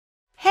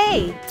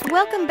Hey,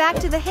 welcome back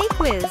to the Hey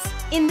Quiz.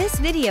 In this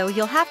video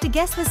you'll have to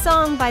guess the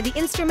song by the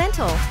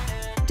instrumental.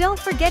 Don't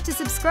forget to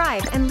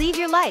subscribe and leave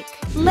your like.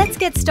 Let's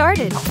get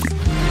started.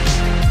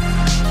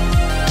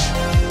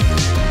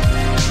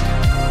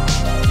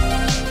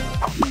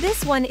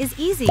 This one is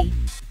easy.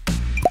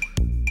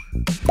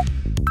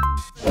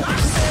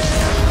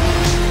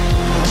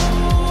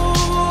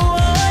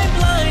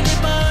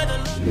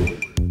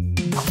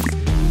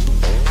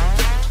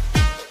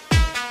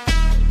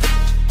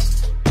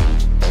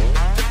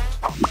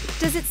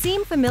 Does it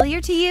seem familiar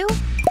to you?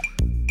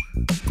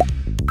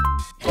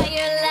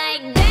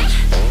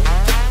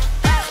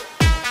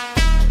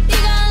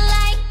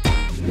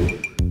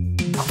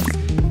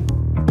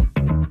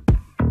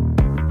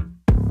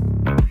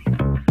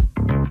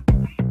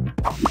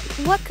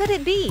 What could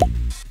it be?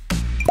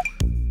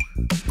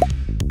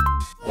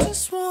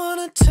 Just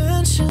want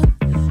attention.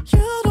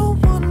 You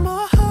don't want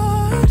my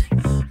heart,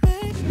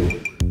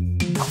 baby.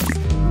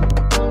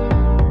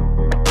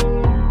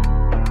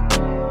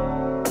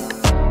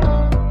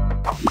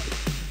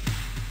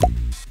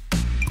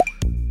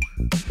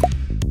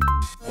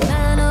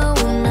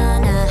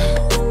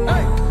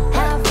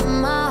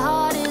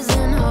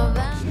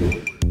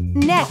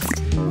 Next.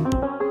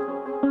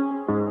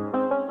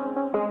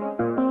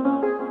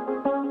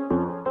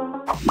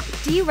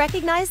 Do you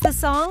recognize the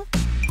song?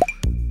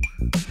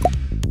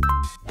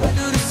 I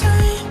do the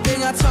same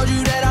thing I told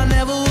you that I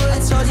never would. I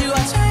told you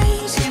I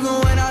changed even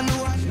when I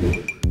knew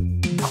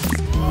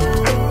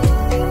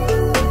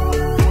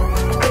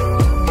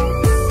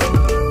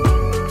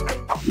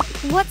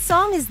What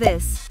song is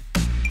this?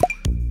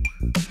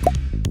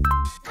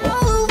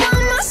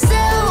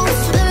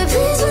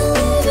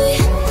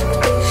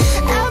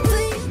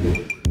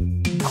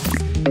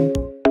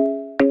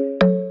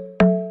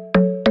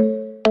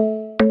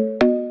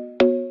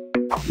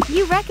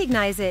 You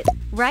recognize it,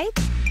 right?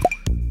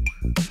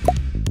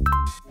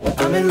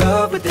 I'm in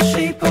love with the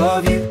shape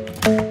of you.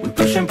 We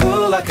push and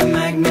pull like a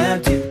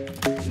magnet do.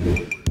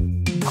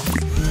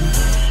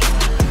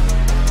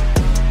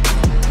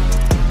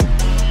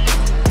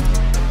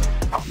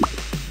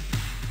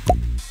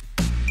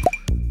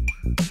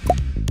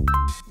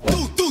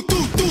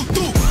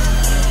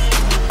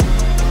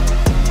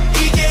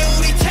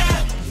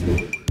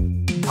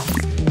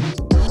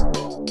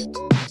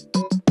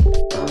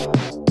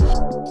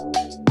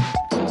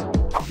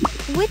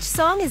 Which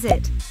song is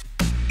it?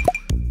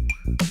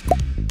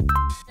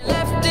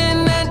 Left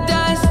in the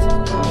dust,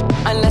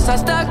 unless I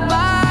stuck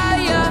by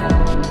you.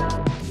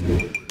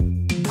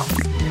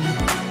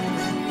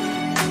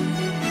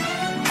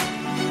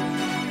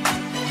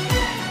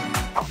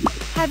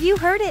 Have you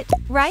heard it,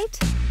 right?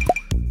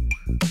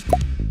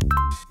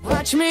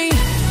 Watch me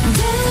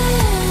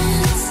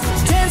dance,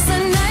 dance the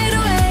night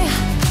away.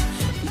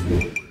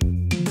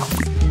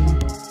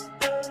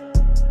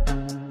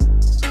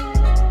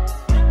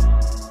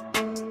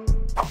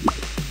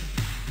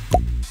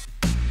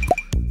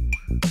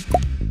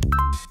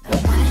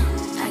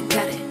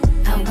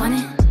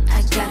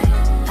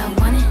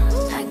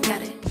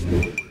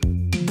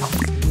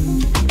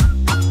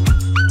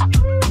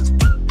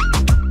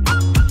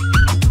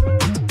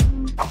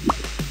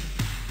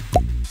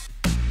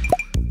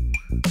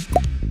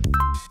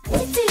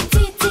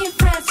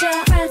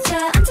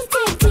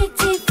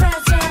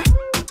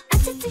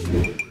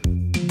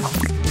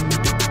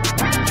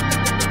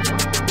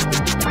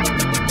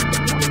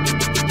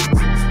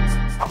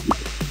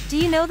 Do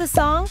you know the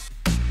song?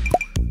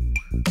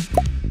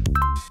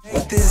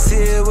 Take this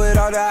here with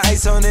all the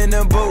ice on in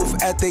the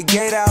booth. At the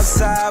gate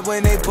outside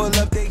when they pull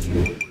up they...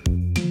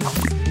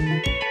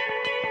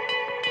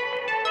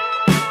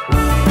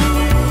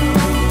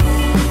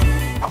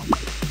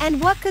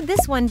 And what could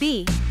this one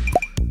be?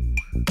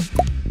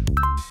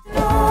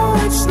 No,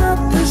 it's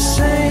not the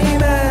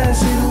same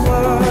as it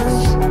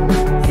was.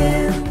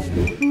 Yeah.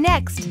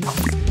 Next.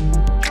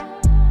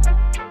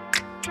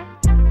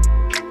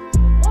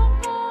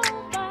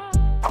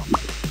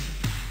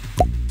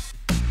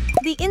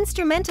 The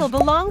instrumental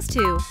belongs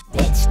to...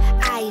 Bitch,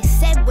 I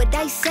said what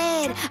I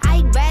said.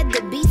 I'd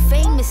rather be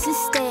famous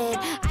instead.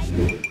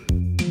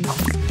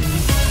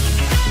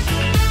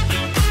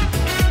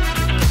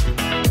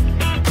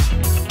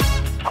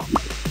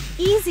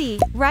 Easy,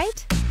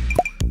 right?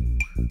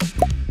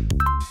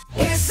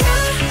 Yes,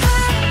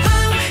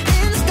 I'm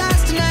in the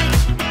stars tonight.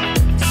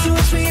 So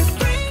it's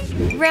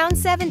free. Round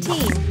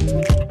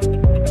 17.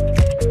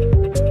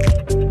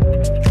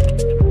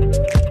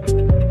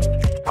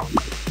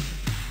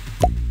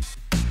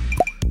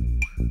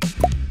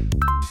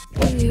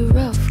 Really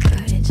rough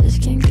guy,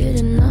 just can't get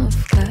enough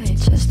guy,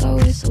 just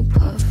always so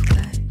puff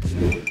guy.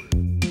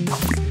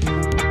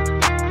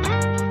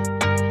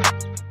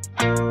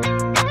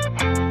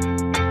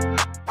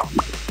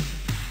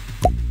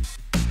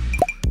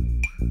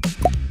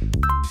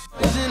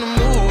 Is in the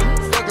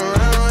mood, fuck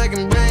around like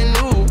I'm brand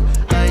new.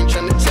 I ain't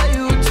tryna tell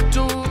you what to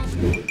do.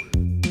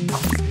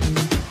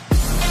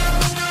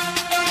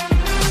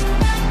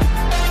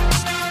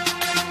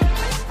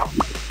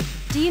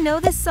 you know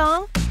this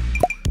song?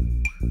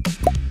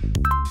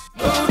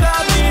 Oh,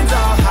 that means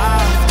I'll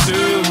hide.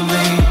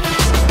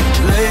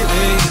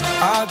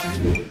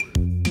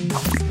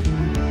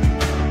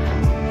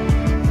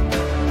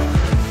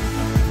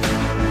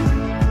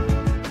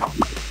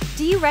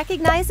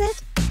 recognize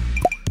it?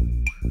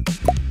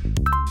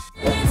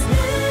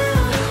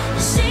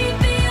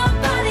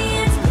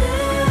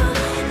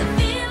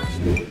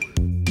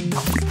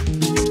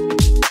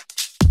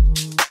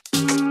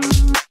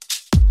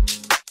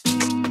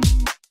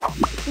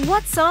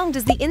 What song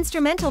does the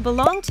instrumental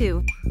belong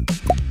to?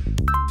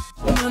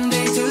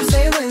 Monday,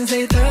 Tuesday,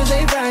 Wednesday,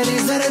 Thursday, Friday,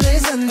 Saturday,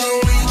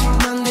 Sunday.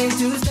 Monday,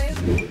 Tuesday.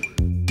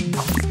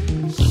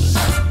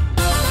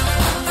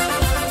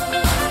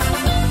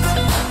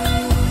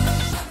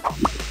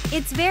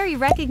 It's very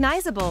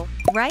recognizable,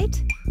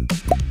 right?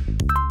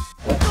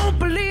 Don't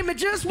believe me,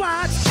 just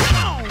watch. Come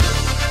on.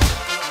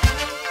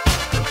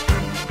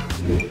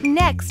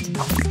 Next.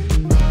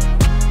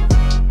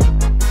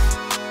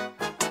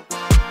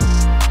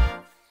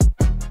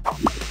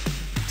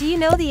 Do you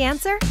know the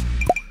answer?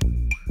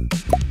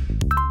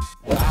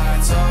 I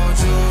told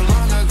you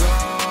long ago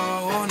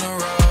on the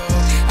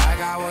road, I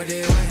got what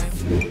they went.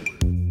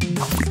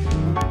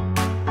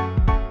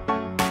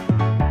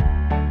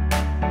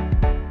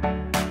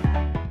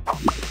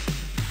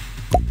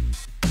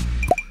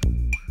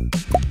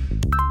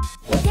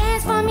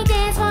 Dance for me,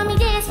 dance for me,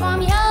 dance for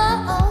me,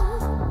 oh,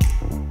 oh.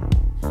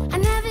 I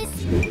never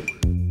see.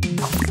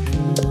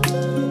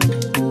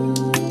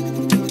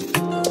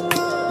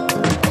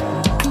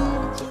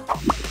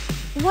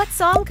 What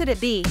song could it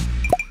be?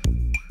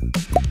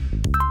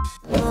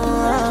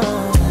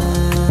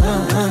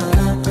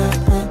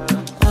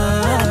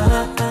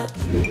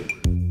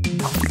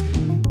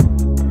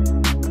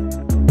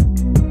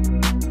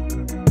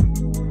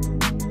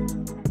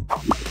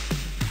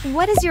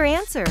 What is your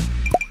answer?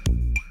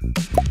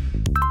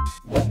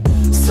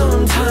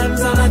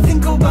 Sometimes all I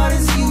think about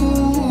is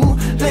you.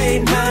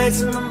 Late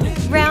nights in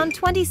the Round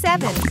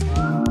 27.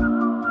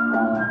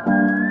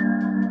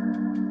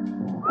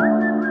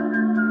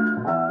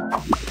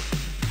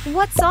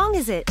 What song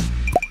is it?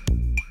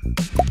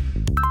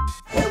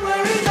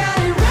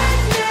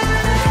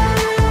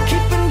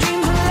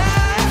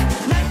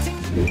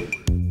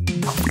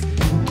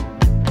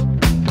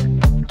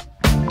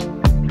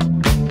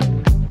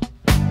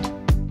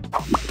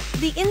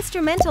 The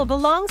instrumental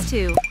belongs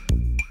to.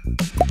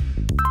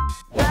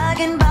 I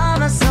can buy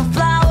myself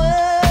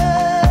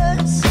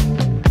flowers,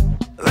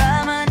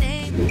 write my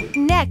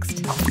name.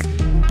 Next.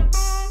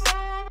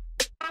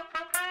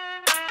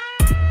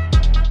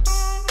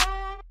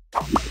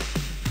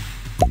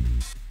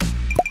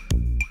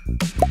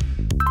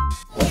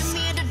 Give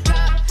me the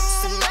drop,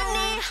 some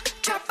money,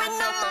 dropping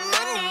on my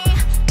money,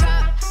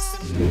 drop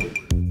some.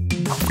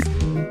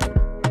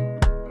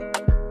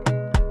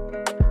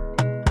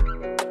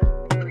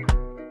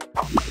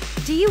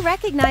 Do you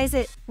recognize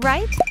it,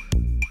 right?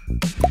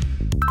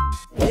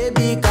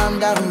 Baby, calm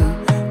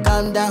down,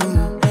 calm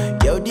down.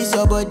 Yo, this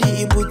your body,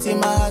 it puts in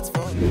my heart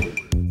for.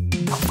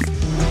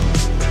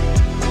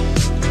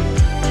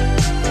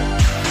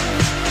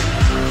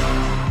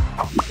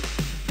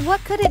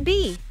 What could it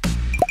be?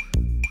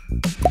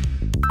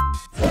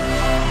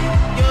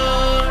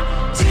 Your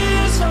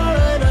tears for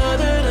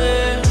another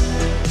day.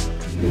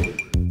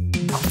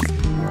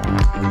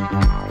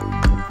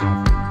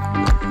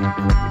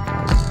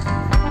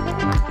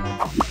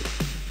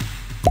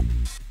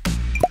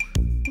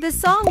 The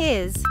song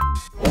is.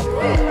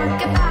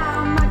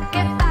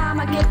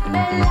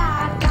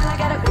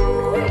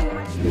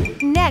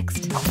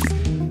 Next.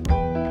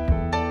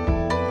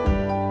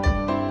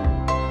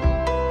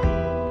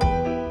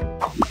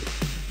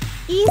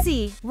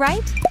 Easy,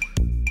 right?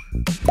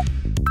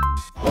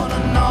 Want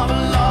another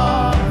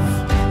love,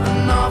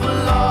 another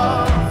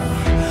love.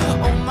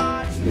 Oh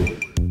my.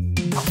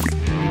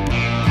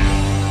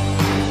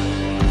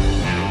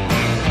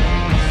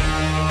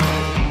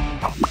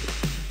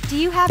 Do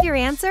you have your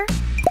answer?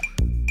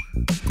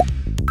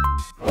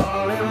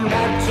 Falling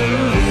back to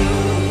you.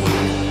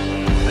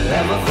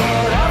 Never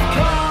thought I'd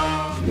come.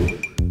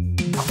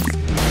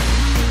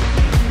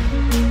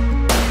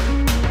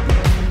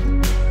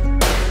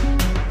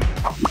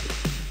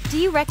 Do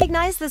you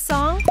recognize the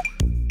song?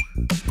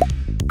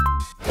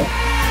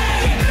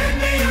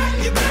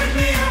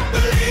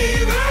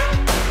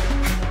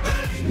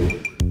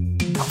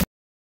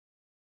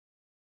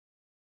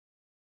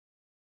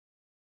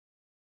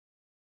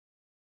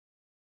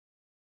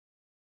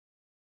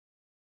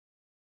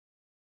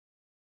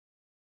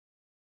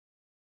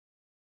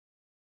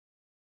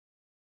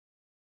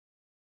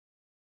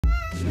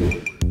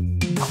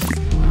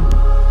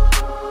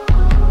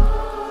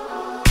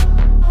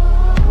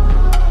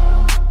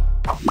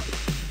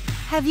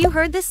 Have you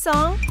heard this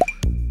song?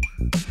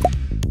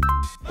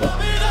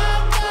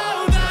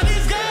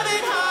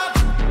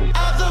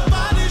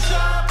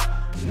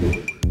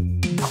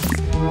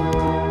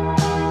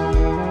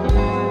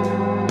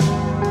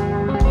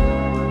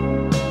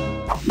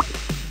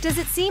 Does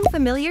it seem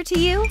familiar to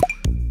you?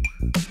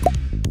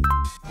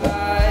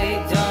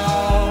 I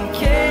don't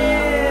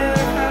care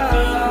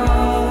how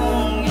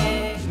long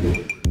it.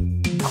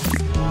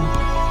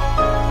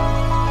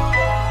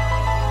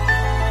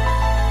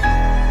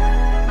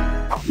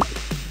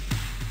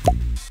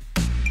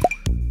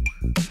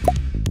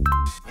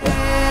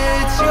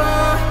 It's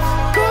your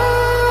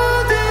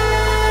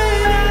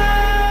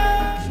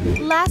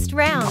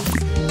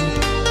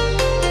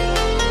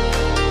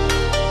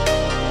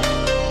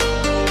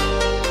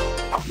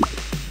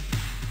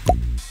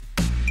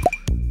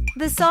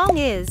song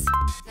is.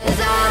 'Cause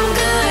I'm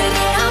good,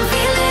 yeah, I'm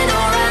feeling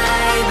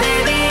alright,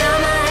 baby,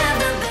 I'ma have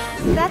the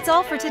best. That's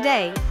all for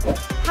today.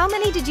 How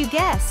many did you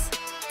guess?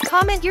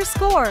 Comment your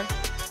score.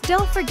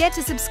 Don't forget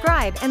to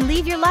subscribe and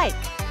leave your like.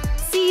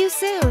 See you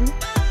soon.